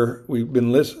we've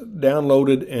been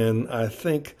downloaded in I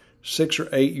think 6 or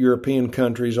 8 European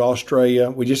countries. Australia,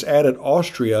 we just added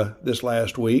Austria this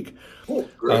last week. Oh,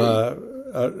 great!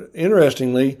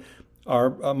 Interestingly,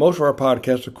 most of our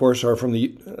podcasts, of course, are from the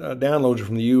downloads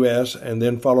from the U.S. and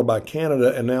then followed by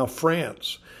Canada, and now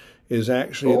France is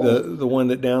actually the one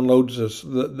that downloads us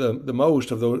the most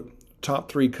of the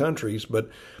top 3 countries. But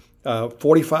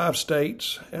 45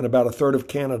 states and about a third of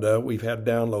Canada we've had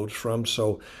downloads from.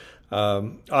 So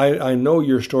I know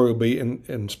your story will be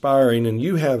inspiring, and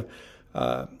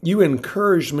you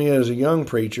encouraged me as a young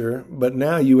preacher, but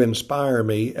now you inspire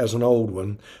me as an old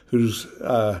one who's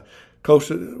close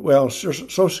to,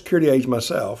 Social Security age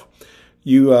myself.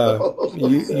 You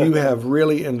have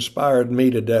really inspired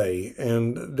me today,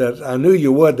 and that I knew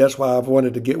you would. That's why I've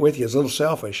wanted to get with you. It's a little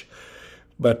selfish,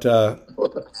 But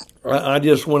I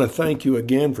just want to thank you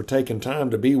again for taking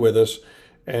time to be with us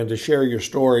and to share your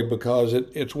story, because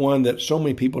it's one that so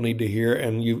many people need to hear.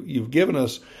 And you've given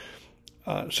us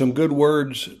some good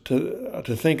words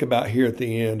to think about here at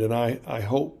the end. And I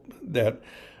hope that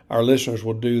our listeners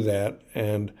will do that.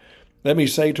 And let me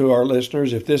say to our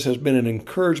listeners, if this has been an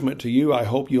encouragement to you, I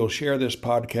hope you'll share this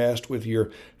podcast with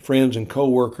your friends and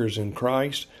co-workers in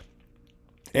Christ.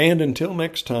 And until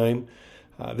next time,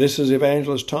 this is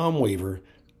Evangelist Tom Weaver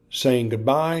saying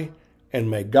goodbye, and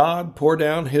may God pour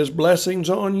down His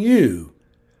blessings on you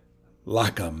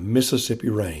like a Mississippi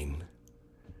rain.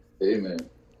 Amen.